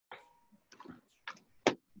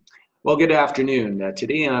Well, good afternoon.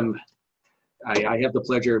 Today I have the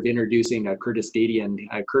pleasure of introducing Curtis Dadian.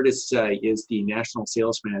 Curtis is the National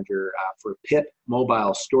Sales Manager for PIP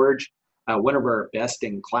Mobile Storage, one of our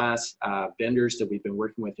best-in-class vendors that we've been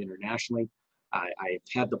working with internationally. I've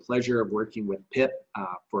had the pleasure of working with PIP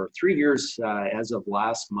for 3 years as of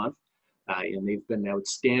last month, and they've been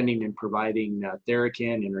outstanding in providing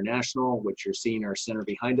TheraCann International, which you're seeing our center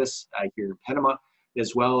behind us here in Panama,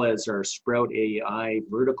 as well as our Sprout AI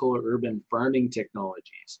vertical urban farming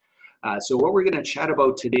technologies. So what we're going to chat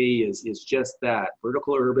about today is just that,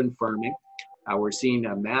 vertical urban farming. We're seeing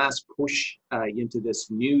a mass push into this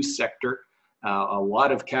new sector. A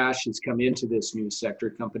lot of cash has come into this new sector.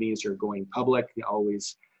 Companies are going public,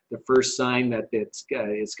 always the first sign that it's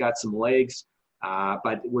got some legs.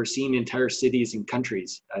 But we're seeing entire cities and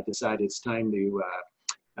countries decide it's time to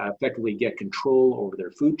effectively get control over their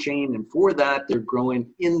food chain. And for that, they're growing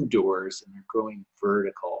indoors and they're growing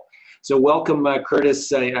vertical. So welcome,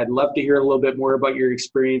 Curtis. I'd love to hear a little bit more about your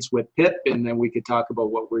experience with PIP, and then we could talk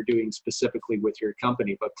about what we're doing specifically with your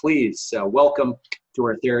company. But please, welcome to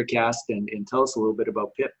our TheraCast and tell us a little bit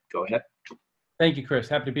about PIP. Go ahead. Thank you, Chris.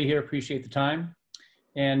 Happy to be here. Appreciate the time.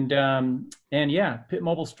 And yeah, PIP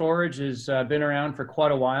Mobile Storage has been around for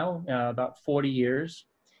quite a while, about 40 years.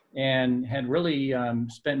 And had really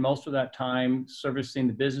spent most of that time servicing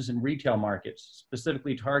the business and retail markets,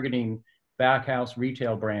 specifically targeting backhouse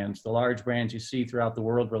retail brands, the large brands you see throughout the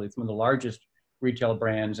world, really some of the largest retail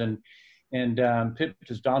brands. And PIP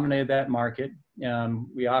has dominated that market.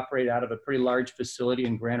 We operate out of a pretty large facility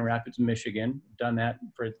in Grand Rapids, Michigan, done that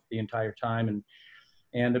for the entire time.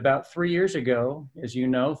 And about 3 years ago, as you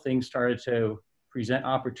know, things started to present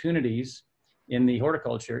opportunities in the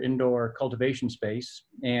horticulture indoor cultivation space.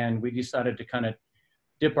 And we decided to kind of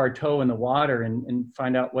dip our toe in the water and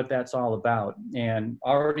find out what that's all about. And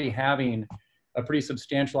already having a pretty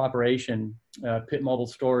substantial operation, PIP Mobile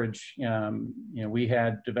Storage, we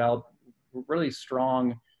had developed really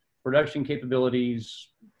strong production capabilities,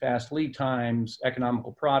 fast lead times,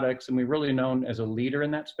 economical products, and we're really known as a leader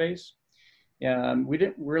in that space. We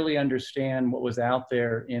didn't really understand what was out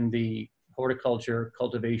there in the horticulture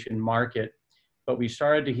cultivation market, but we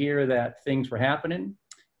started to hear that things were happening,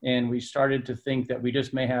 and we started to think that we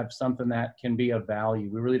just may have something that can be of value.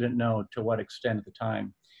 We really didn't know to what extent at the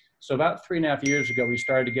time. So about 3.5 years ago, we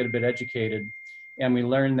started to get a bit educated, and we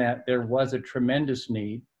learned that there was a tremendous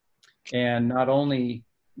need. And not only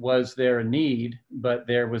was there a need, but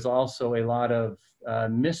there was also a lot of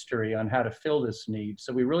mystery on how to fill this need.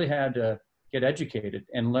 So we really had to get educated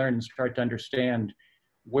and learn and start to understand,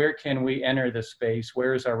 where can we enter this space?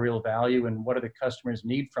 Where is our real value, and what do the customers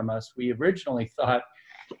need from us? We originally thought,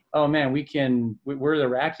 oh man, we're the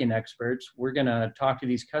racking experts. We're gonna talk to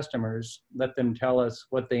these customers, let them tell us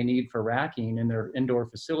what they need for racking in their indoor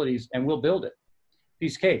facilities, and we'll build it.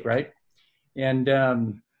 Piece of cake, right?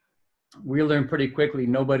 And we learned pretty quickly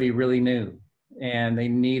nobody really knew, and they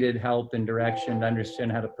needed help and direction to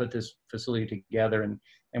understand how to put this facility together.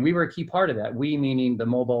 And we were a key part of that. We, meaning the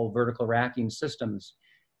mobile vertical racking systems,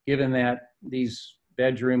 given that these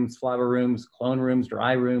bedrooms, flower rooms, clone rooms,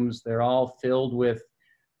 dry rooms, they're all filled with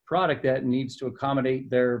product that needs to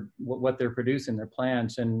accommodate what they're producing, their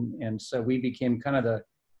plants. And so we became kind of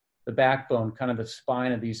the backbone, kind of the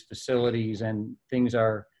spine of these facilities, and things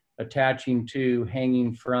are attaching to,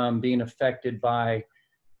 hanging from, being affected by,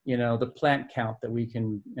 the plant count that we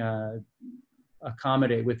can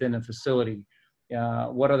accommodate within a facility.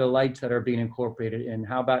 What are the lights that are being incorporated in?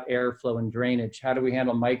 How about airflow and drainage? How do we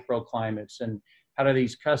handle microclimates? And how do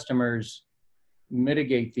these customers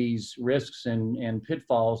mitigate these risks and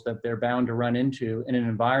pitfalls that they're bound to run into in an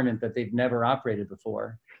environment that they've never operated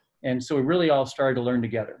before? And so we really all started to learn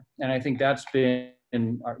together. And I think that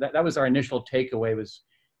was our initial takeaway was,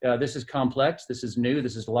 this is complex, this is new,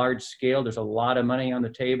 this is large scale, there's a lot of money on the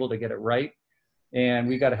table to get it right. And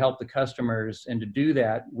we got to help the customers. And to do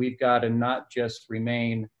that, we've got to not just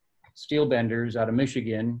remain steel benders out of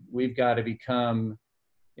Michigan. We've got to become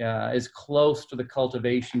as close to the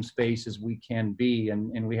cultivation space as we can be.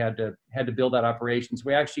 And we had to build that operations.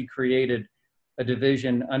 We actually created a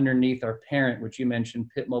division underneath our parent, which you mentioned,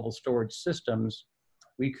 PIP Mobile Storage Systems.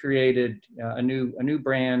 We created a new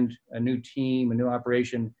brand, a new team, a new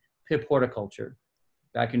operation, PIP Horticulture,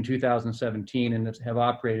 back in 2017, and have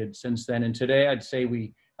operated since then. And today, I'd say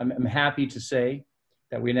I'm happy to say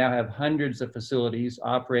that we now have hundreds of facilities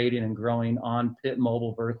operating and growing on PIP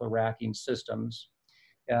Mobile vertical racking systems.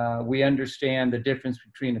 We understand the difference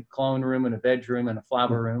between a clone room and a bedroom and a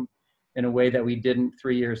flower room in a way that we didn't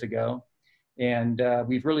 3 years ago. And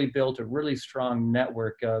we've really built a really strong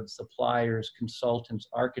network of suppliers, consultants,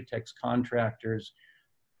 architects, contractors,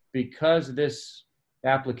 because this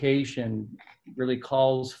application really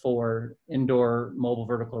calls for indoor mobile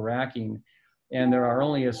vertical racking, and there are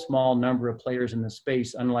only a small number of players in the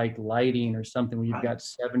space, unlike lighting or something where you've got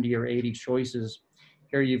 70 or 80 choices.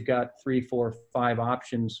 Here you've got 3, 4, 5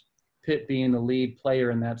 options. Pitt being the lead player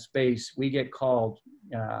in that space, we get called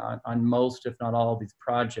on most, if not all, of these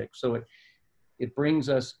projects. So it brings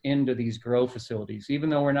us into these grow facilities. Even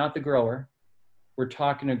though we're not the grower, we're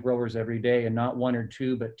talking to growers every day, and not 1 or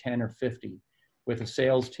 2, but 10 or 50. With a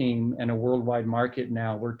sales team and a worldwide market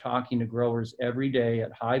now, we're talking to growers every day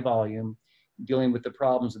at high volume, dealing with the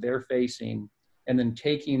problems that they're facing, and then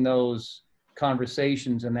taking those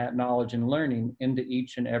conversations and that knowledge and learning into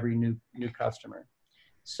each and every new customer.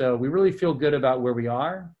 So we really feel good about where we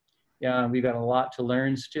are. We've got a lot to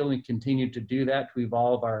learn still, and continue to do that, to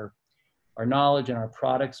evolve our knowledge and our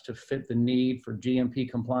products to fit the need for GMP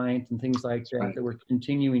compliance and things like that, Right. that we're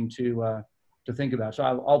continuing to think about. So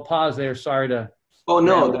I'll pause there. Sorry to. Oh,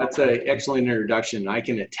 no, that's an excellent introduction. I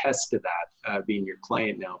can attest to that, being your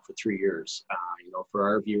client now for 3 years. For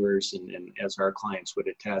our viewers and as our clients would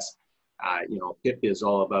attest, PIP is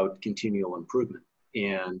all about continual improvement,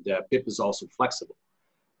 and PIP is also flexible.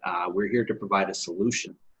 We're here to provide a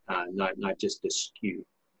solution, not just a SKU.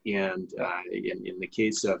 And in the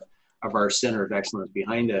case of our Center of Excellence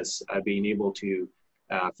behind us, being able to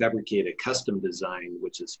fabricate a custom design,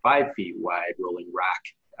 which is 5 feet wide rolling rack,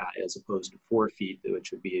 as opposed to 4 feet,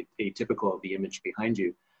 which would be atypical of the image behind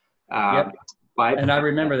you. Yep. And I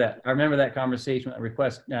remember that. I remember that conversation, that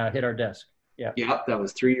request hit our desk. Yeah. Yeah, that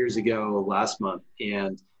was 3 years ago last month.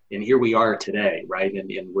 And here we are today, right?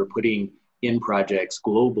 And we're putting in projects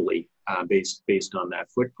globally based on that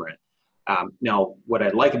footprint. Now, what I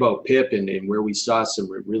like about PIP and where we saw some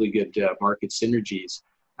really good market synergies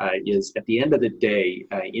is, at the end of the day,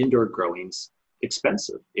 indoor growing's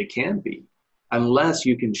expensive. It can be, unless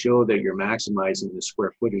you can show that you're maximizing the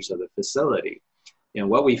square footage of the facility. And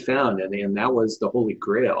what we found, and that was the holy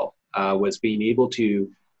grail, was being able to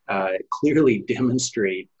clearly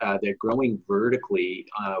demonstrate that growing vertically,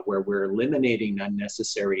 where we're eliminating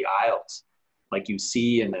unnecessary aisles, like you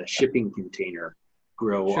see in a shipping container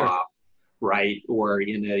grow off, right? Or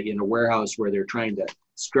in a warehouse where they're trying to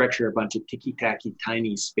structure a bunch of ticky-tacky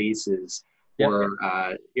tiny spaces, or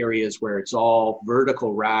areas where it's all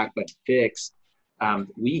vertical rack but fixed.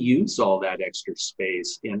 We use all that extra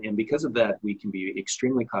space, and because of that, we can be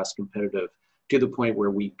extremely cost competitive, to the point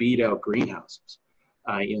where we beat out greenhouses.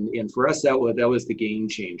 And for us, that was the game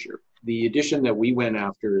changer. The addition that we went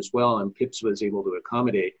after as well, and PIPS was able to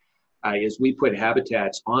accommodate, is we put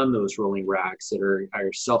habitats on those rolling racks that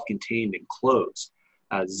are self-contained and closed.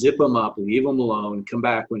 Zip them up, leave them alone, come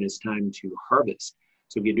back when it's time to harvest.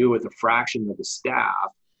 So we can do it with a fraction of the staff.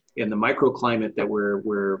 And the microclimate that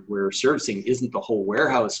we're servicing isn't the whole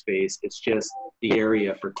warehouse space, it's just the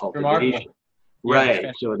area for cultivation. Remarkable.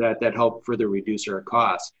 Right, so that helped further reduce our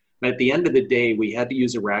costs. But at the end of the day, we had to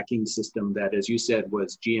use a racking system that, as you said,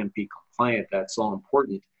 was GMP compliant. That's all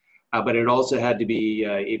important. But it also had to be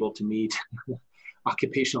able to meet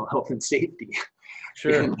occupational health and safety.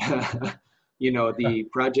 Sure. And, the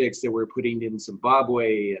projects that we're putting in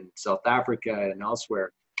Zimbabwe and South Africa and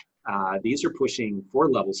elsewhere, these are pushing 4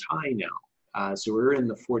 levels high now. So we're in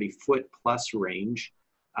the 40-foot plus range,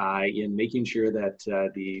 in making sure that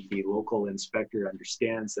the local inspector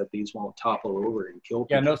understands that these won't topple over and kill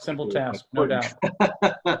people. Yeah, no simple task, no doubt.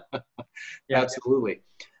 Absolutely.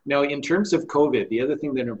 Now, in terms of COVID, the other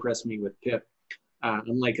thing that impressed me with PIP,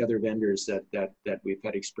 unlike other vendors that we've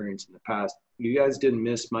had experience in the past, you guys didn't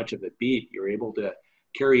miss much of a beat. You were able to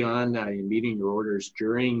carry on in meeting your orders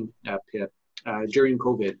during PIP, during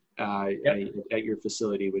COVID at your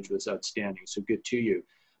facility, which was outstanding. So good to you.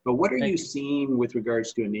 But what are you seeing with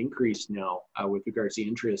regards to an increase now, with regards to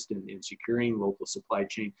interest in securing local supply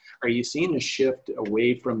chain? Are you seeing a shift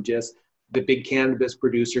away from just the big cannabis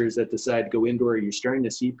producers that decide to go indoor? You're starting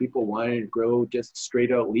to see people wanting to grow just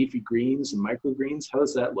straight out leafy greens and microgreens. How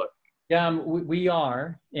does that look? Yeah, we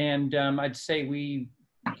are. And I'd say we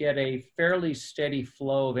get a fairly steady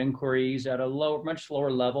flow of inquiries at a much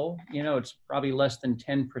lower level. It's probably less than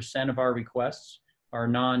 10% of our requests are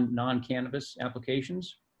non-cannabis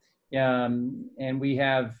applications. And we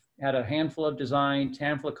have had a handful of designs,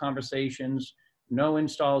 handful of conversations, no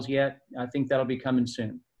installs yet. I think that'll be coming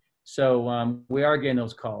soon. So we are getting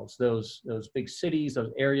those calls, those big cities,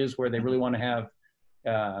 those areas where they really want to have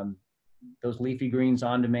those leafy greens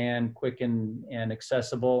on demand, quick and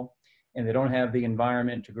accessible, and they don't have the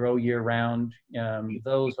environment to grow year round.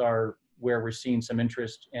 Those are where we're seeing some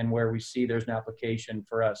interest and where we see there's an application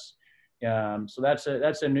for us. So that's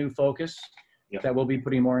a new focus that we'll be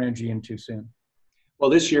putting more energy into soon. Well,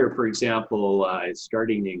 this year, for example,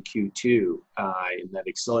 starting in Q2, and that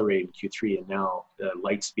accelerated in Q3, and now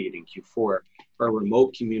light speed in Q4, are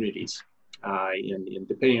remote communities. And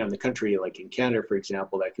depending on the country, like in Canada, for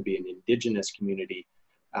example, that could be an indigenous community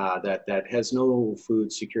that has no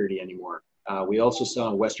food security anymore. We also saw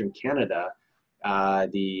in Western Canada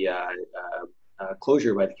the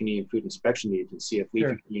closure by the Canadian Food Inspection Agency of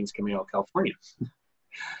leafy greens coming out of California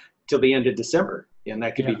till the end of December. And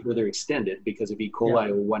that could be further extended because of E.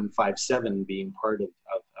 coli 157 being part of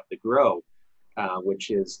the grow,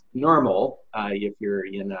 which is normal if you're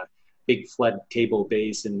in a big flood table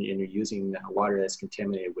base and you're using water that's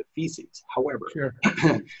contaminated with feces. However,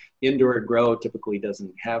 indoor grow typically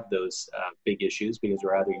doesn't have those big issues because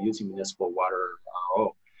we're either using municipal water or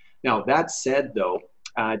RO. Now, that said, though,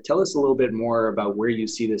 tell us a little bit more about where you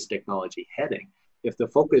see this technology heading. If the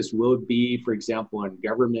focus will be, for example, on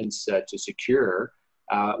governments to secure,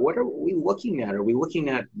 what are we looking at? Are we looking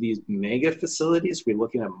at these mega facilities? Are we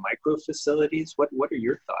looking at micro facilities? What are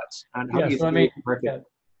your thoughts on how do you see the market?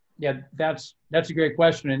 That's a great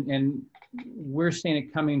question, and we're seeing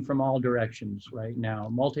it coming from all directions right now.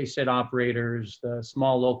 Multi-state operators, the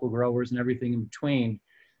small local growers, and everything in between.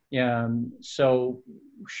 So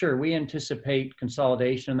sure, we anticipate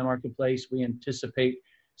consolidation in the marketplace. We anticipate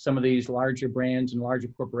some of these larger brands and larger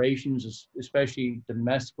corporations, especially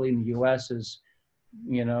domestically in the U.S.,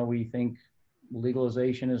 we think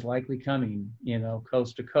legalization is likely coming,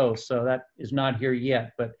 coast to coast. So that is not here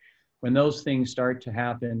yet, but when those things start to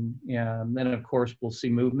happen, then of course we'll see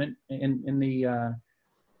movement in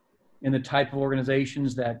the type of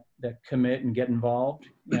organizations that commit and get involved.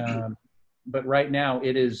 But right now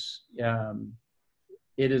it is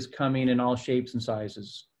coming in all shapes and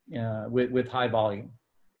sizes with high volume.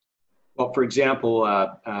 Well, for example,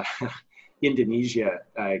 Indonesia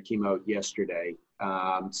came out yesterday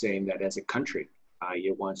saying that as a country,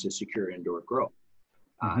 it wants to secure indoor grow.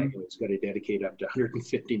 It's going to dedicate up to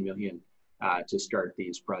 150 million to start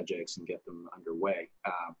these projects and get them underway.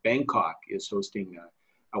 Bangkok is hosting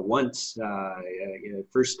a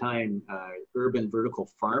first time urban vertical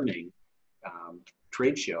farming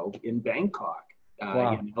trade show in Bangkok,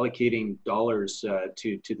 and allocating dollars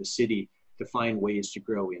to the city to find ways to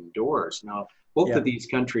grow indoors. Now, both of these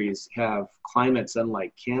countries have climates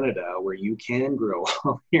unlike Canada where you can grow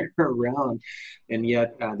all year round, and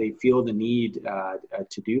yet they feel the need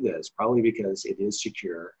to do this, probably because it is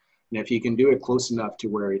secure. And if you can do it close enough to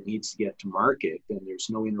where it needs to get to market, then there's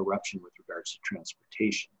no interruption with regards to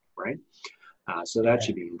transportation, right? So that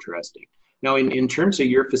should be interesting. Now, in terms of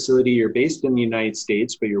your facility, you're based in the United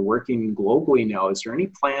States, but you're working globally now. Is there any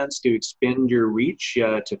plans to expand your reach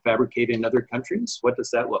to fabricate in other countries? What does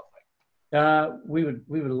that look like? We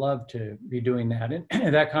would love to be doing that.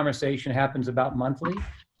 And that conversation happens about monthly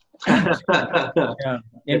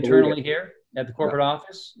internally here at the corporate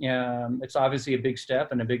office. It's obviously a big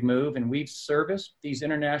step and a big move. And we've serviced these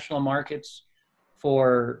international markets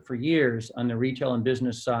for years on the retail and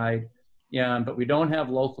business side. But we don't have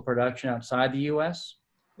local production outside the U.S.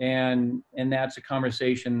 And that's a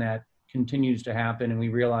conversation that continues to happen. And we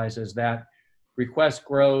realize as that request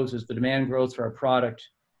grows, as the demand grows for our product,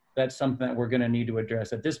 that's something that we're going to need to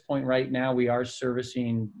address. At this point right now, we are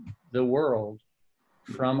servicing the world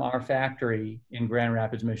from our factory in Grand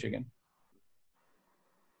Rapids, Michigan.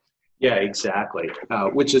 Yeah, exactly.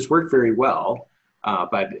 Which has worked very well.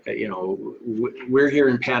 But, we're here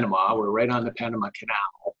in Panama. We're right on the Panama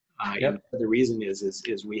Canal. And the reason is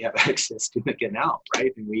we have access to the canal,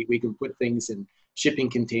 right? And we can put things in shipping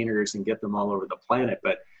containers and get them all over the planet.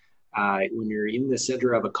 But when you're in the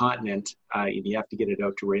center of a continent, you have to get it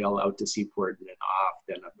out to rail, out to seaport, and then off.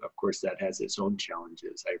 Then, of course, that has its own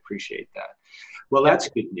challenges. I appreciate that. Well, that's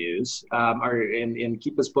good news. And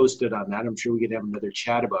keep us posted on that. I'm sure we could have another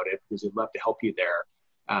chat about it because we'd love to help you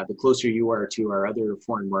there. The closer you are to our other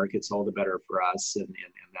foreign markets, all the better for us. And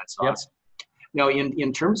that's awesome. Now,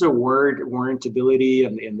 in terms of warrantability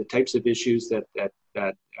and the types of issues that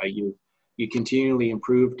you continually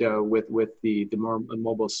improved with the more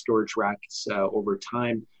mobile storage racks over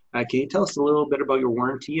time, can you tell us a little bit about your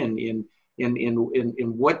warranty and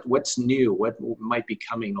what's new, what might be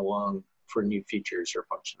coming along for new features or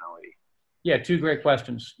functionality? Yeah, two great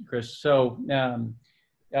questions, Chris. So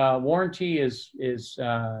warranty is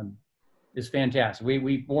fantastic.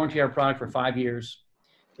 We warranty our product for 5 years.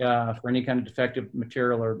 For any kind of defective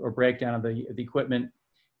material or breakdown of the equipment.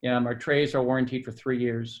 Our trays are warranted for 3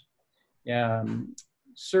 years.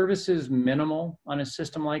 Service is minimal on a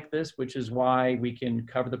system like this, which is why we can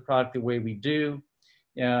cover the product the way we do.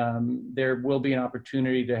 There will be an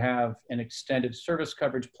opportunity to have an extended service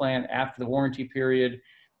coverage plan after the warranty period.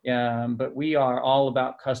 But we are all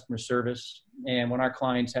about customer service. And when our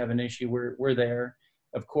clients have an issue, we're there.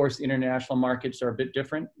 Of course, international markets are a bit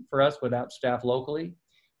different for us without staff locally.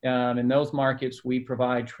 In those markets, we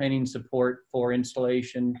provide training support for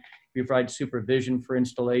installation. We provide supervision for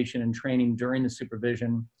installation and training during the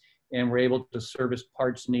supervision. And we're able to service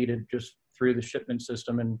parts needed just through the shipment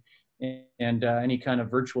system and any kind of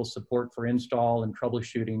virtual support for install and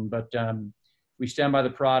troubleshooting. But we stand by the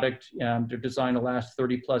product. They're designed to last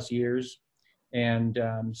 30 plus years, and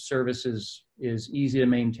service is easy to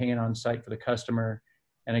maintain on site for the customer.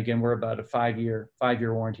 And again, we're about a five-year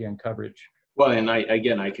warranty on coverage. Well, and I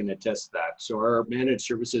can attest to that. So our managed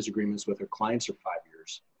services agreements with our clients are 5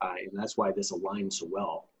 years, and that's why this aligns so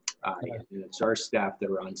well. And it's our staff that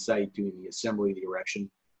are on site doing the assembly, the erection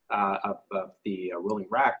of the rolling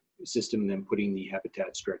rack system, and then putting the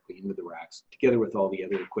habitats directly into the racks, together with all the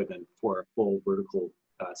other equipment for a full vertical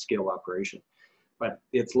scale operation. But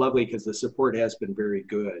it's lovely because the support has been very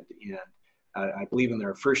good. And I believe in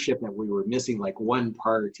their first shipment, we were missing like one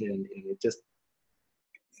part, and it just,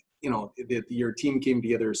 your team came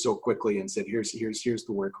together so quickly and said, here's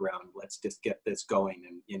the workaround. Let's just get this going.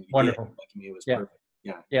 And you wonderful. did. Like, I mean, it was perfect.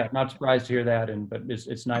 Yeah. Not surprised to hear that. But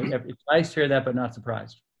it's nice. It's nice to hear that, but not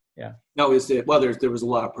surprised. Yeah. No, there was a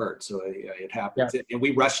lot of parts, so it happens. Yeah. And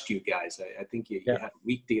we rushed you guys. I think you had a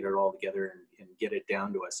week to get it all together and get it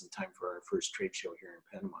down to us in time for our first trade show here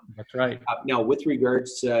in Panama. That's right. Now, with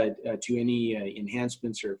regards to any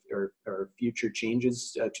enhancements or future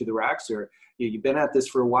changes to the racks, or you've been at this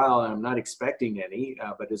for a while, and I'm not expecting any,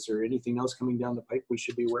 but is there anything else coming down the pipe we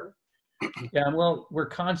should be aware of? Yeah, well, we're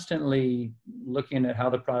constantly looking at how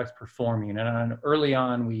the product's performing. And early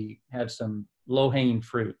on, we had some low-hanging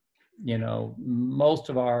fruit. Most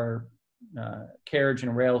of our carriage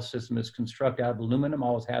and rail system is constructed out of aluminum,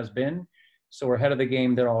 always has been. So we're ahead of the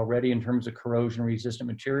game there already in terms of corrosion-resistant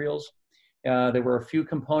materials. There were a few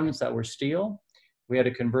components that were steel. We had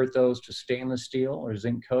to convert those to stainless steel or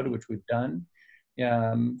zinc-coated, which we've done.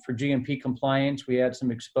 For GMP compliance, we had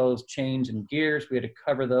some exposed chains and gears. We had to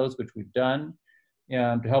cover those, which we've done,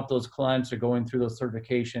 to help those clients who are going through those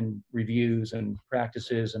certification reviews and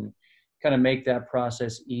practices and kind of make that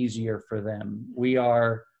process easier for them. We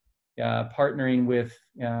are partnering with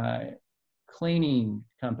cleaning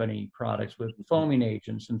company products, with foaming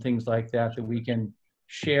agents and things like that we can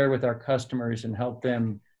share with our customers and help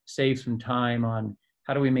them save some time on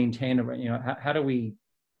how do we maintain, how do we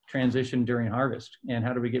transition during harvest, and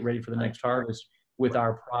how do we get ready for the next harvest with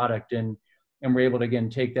our product. And we're able to, again,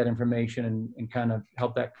 take that information and kind of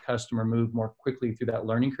help that customer move more quickly through that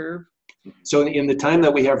learning curve. So in the time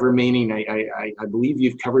that we have remaining, I believe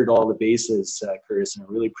you've covered all the bases, Curtis, and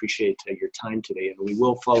I really appreciate your time today. And we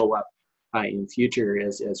will follow up in future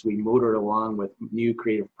as we motor along with new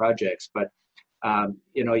creative projects. But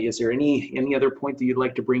is there any other point that you'd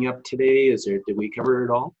like to bring up today? Did we cover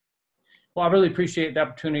it all? Well, I really appreciate the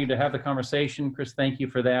opportunity to have the conversation, Chris. Thank you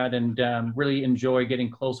for that, and really enjoy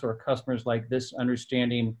getting closer to our customers like this,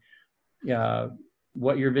 understanding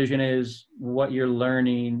what your vision is, what you're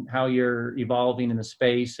learning, how you're evolving in the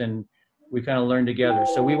space, and we kind of learn together.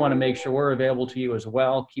 So we want to make sure we're available to you as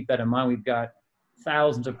well. Keep that in mind. We've got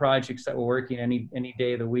thousands of projects that we're working any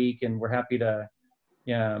day of the week, and we're happy to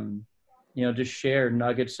just share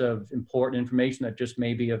nuggets of important information that just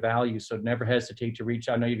may be of value. So never hesitate to reach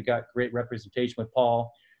out. I know you've got great representation with Paul,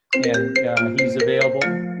 and he's available.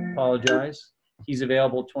 Apologize. He's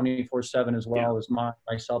available 24/7 as well as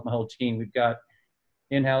myself, my whole team. We've got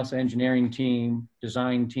in-house engineering team,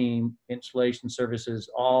 design team, installation services,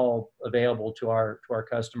 all available to our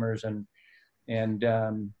customers, and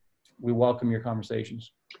we welcome your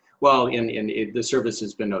conversations. Well, the service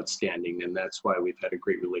has been outstanding, and that's why we've had a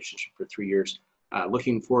great relationship for 3 years.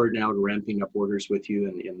 Looking forward now to ramping up orders with you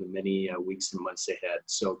in the many weeks and months ahead.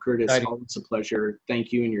 So, Curtis, always a pleasure.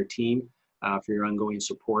 Thank you and your team for your ongoing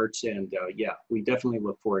support. And we definitely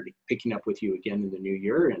look forward to picking up with you again in the new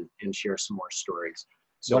year and share some more stories.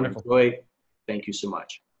 So, wonderful. Enjoy. Thank you so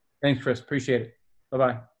much. Thanks, Chris. Appreciate it.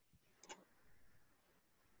 Bye-bye.